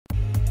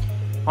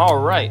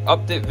Alright,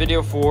 update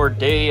video for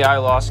day I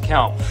lost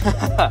count.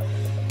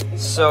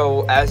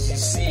 So, as you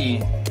see,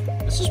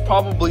 this is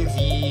probably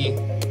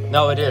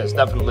it is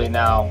definitely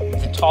now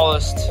the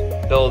tallest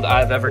build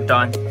I've ever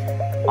done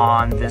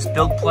on this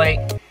build plate.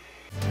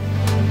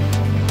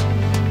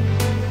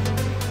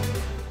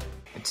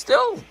 It's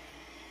still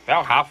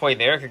about halfway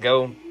there. It could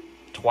go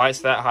twice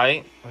that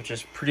height, which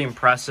is pretty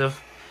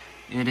impressive.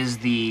 It is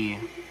the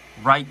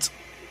right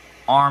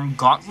arm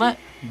gauntlet.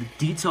 The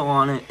detail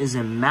on it is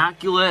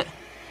immaculate.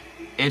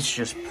 It's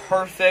just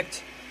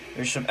perfect.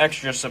 There's some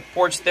extra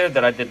supports there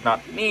that I did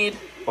not need,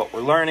 but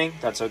we're learning.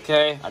 That's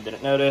okay. I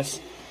didn't notice.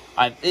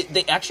 I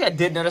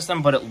did notice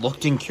them, but it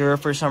looked incure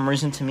for some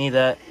reason to me.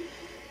 That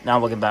now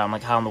looking back, I'm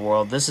like, how in the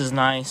world? This is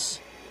nice.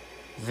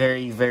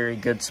 Very, very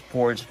good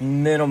supports.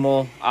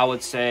 Minimal, I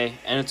would say,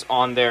 and it's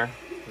on there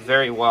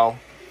very well.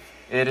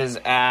 It is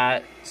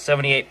at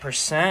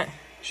 78%.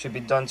 Should be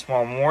done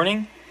tomorrow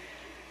morning.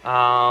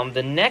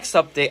 The next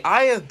update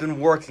I have been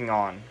working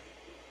on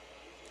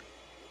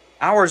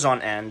hours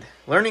on end,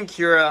 learning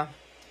Cura.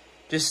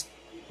 Just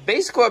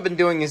basically what I've been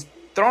doing is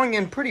throwing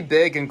in pretty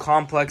big and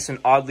complex and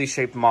oddly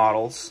shaped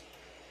models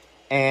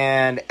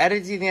and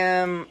editing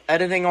them,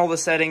 editing all the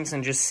settings,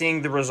 and just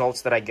seeing the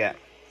results that I get.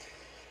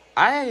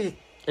 I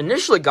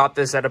initially got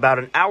this at about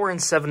 1 hour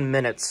and 7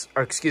 minutes,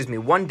 or excuse me,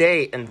 1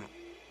 day and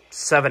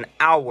 7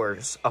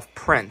 hours of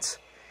print.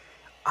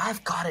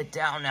 I've got it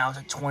down now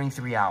to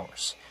 23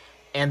 hours.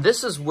 And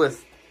this is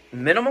with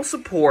minimal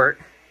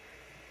support,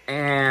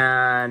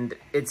 and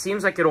it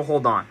seems like it'll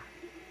hold on.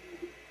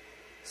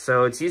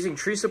 So it's using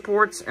tree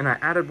supports, and I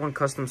added one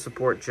custom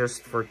support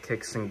just for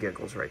kicks and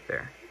giggles right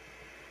there.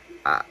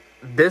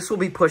 This will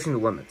be pushing the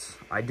limits.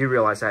 I do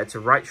realize that. It's a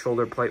right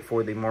shoulder plate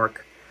for the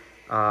Mark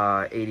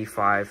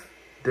 85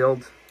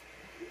 build,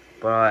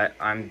 but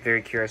I'm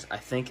very curious. I'm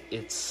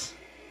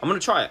going to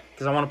try it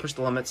because I want to push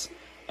the limits,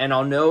 and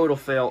I'll know it'll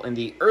fail in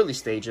the early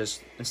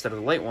stages instead of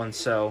the late ones,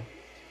 so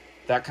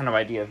that kind of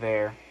idea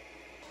there.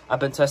 I've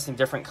been testing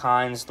different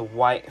kinds, the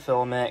white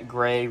filament,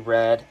 gray,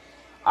 red.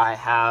 I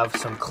have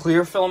some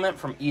clear filament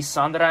from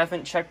eSun that I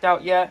haven't checked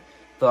out yet.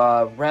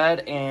 The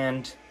red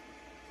and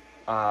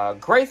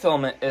gray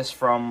filament is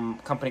from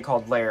a company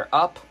called Layer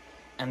Up,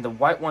 and the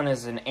white one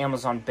is an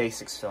Amazon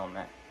Basics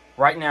filament.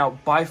 Right now,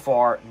 by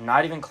far,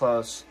 not even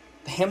close,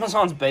 the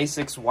Amazon's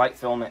Basics white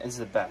filament is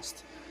the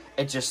best.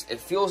 It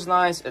feels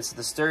nice, it's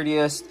the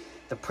sturdiest,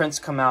 the prints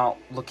come out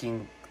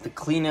looking the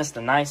cleanest,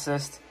 the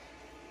nicest.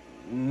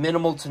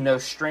 Minimal to no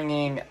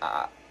stringing.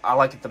 I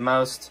like it the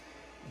most.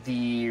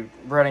 The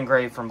red and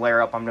gray from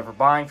Layer Up, I'm never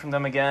buying from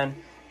them again.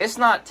 It's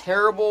not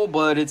terrible,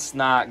 but it's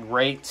not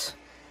great.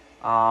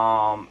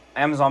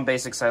 Amazon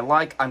Basics I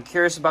like. I'm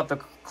curious about the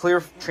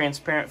clear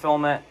transparent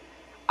filament.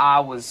 I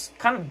was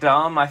kind of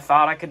dumb. I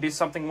thought I could do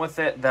something with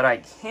it that I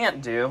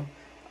can't do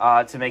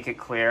to make it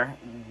clear.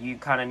 You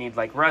kind of need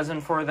like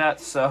resin for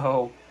that,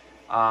 so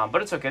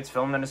but it's okay. It's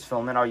filament. It's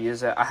filament. I'll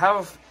use it. I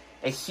have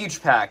a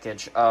huge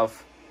package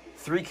of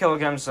 3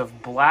 kilograms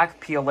of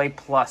black PLA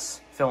Plus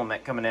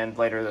filament coming in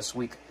later this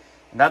week.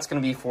 And that's going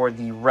to be for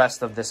the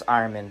rest of this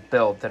Ironman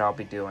build that I'll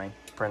be doing.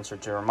 Prints are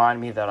to remind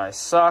me that I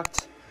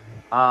sucked.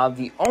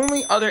 The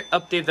only other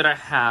update that I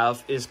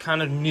have is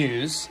kind of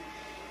news.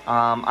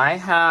 I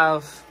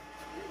have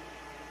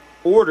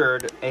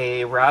ordered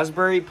a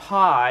Raspberry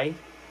Pi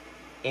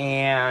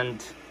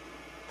and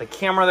the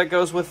camera that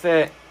goes with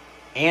it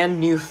and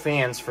new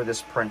fans for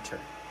this printer.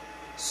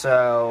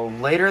 So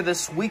later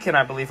this weekend,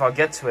 I believe I'll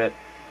get to it.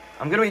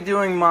 I'm going to be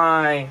doing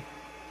my,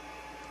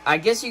 I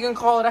guess you can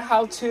call it a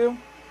how-to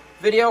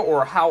video,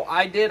 or how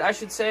I did, I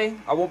should say.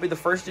 I won't be the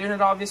first doing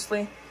it,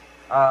 obviously.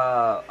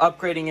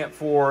 Upgrading it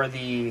for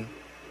the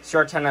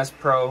CR10S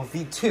Pro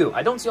V2.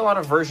 I don't see a lot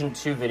of version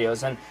 2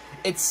 videos, and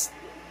it's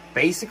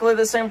basically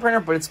the same printer,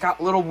 but it's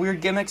got little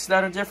weird gimmicks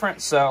that are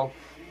different, so.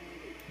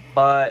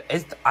 But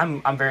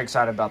I'm very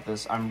excited about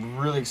this. I'm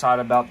really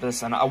excited about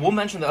this, and I will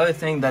mention the other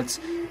thing that's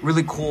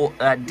really cool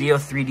that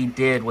Dio3D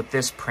did with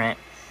this print.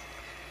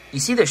 You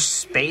see there's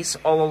space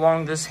all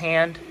along this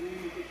hand?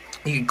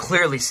 You can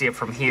clearly see it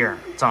from here.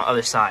 It's on the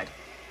other side.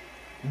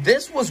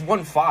 This was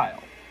one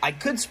file. I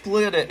could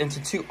split it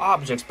into 2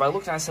 objects, but I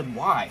looked and I said,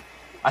 why?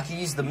 I could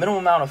use the minimum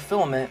amount of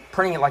filament,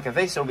 printing it like a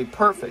vase, it would be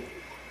perfect.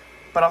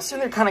 But I was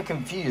sitting there kind of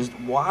confused.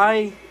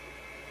 Why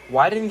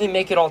didn't they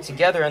make it all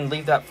together and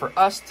leave that for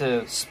us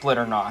to split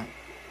or not?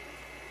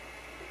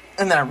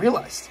 And then I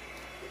realized,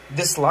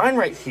 this line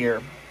right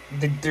here,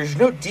 there's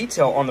no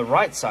detail on the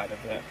right side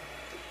of it.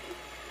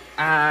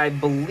 I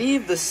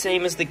believe the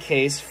same is the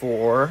case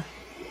for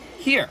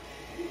here.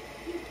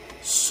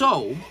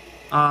 So,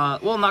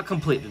 well, not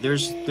completely.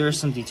 There's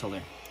some detail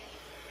there.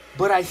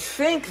 But I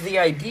think the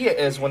idea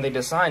is when they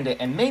designed it,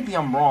 and maybe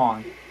I'm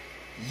wrong,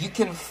 you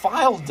can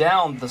file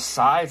down the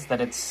sides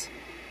that it's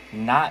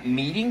not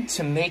meeting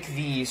to make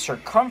the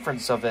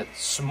circumference of it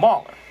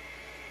smaller.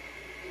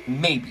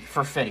 Maybe,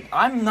 for fitting.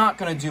 I'm not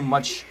going to do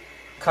much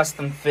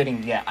custom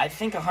fitting yet. I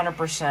think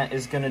 100%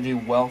 is going to do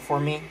well for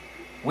me.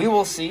 We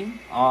will see.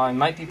 I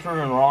might be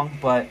proven wrong,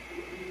 but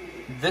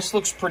this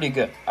looks pretty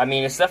good. I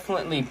mean, it's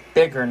definitely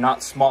bigger,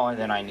 not smaller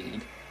than I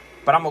need.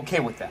 But I'm okay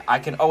with that. I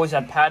can always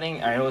add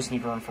padding. I always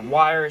need room for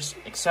wires,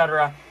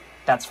 etc.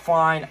 That's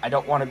fine. I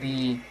don't want to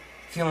be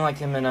feeling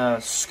like I'm in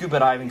a scuba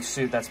diving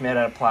suit that's made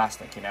out of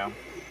plastic, you know.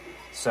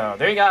 So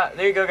there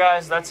you go,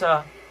 guys. That's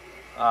a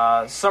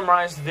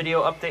summarized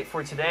video update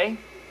for today.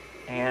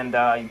 And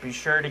be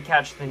sure to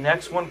catch the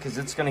next one, because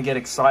it's going to get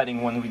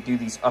exciting when we do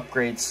these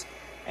upgrades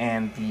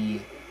and the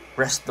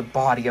rest of the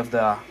body of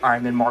the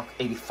Ironman Mark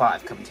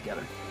 85 coming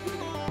together.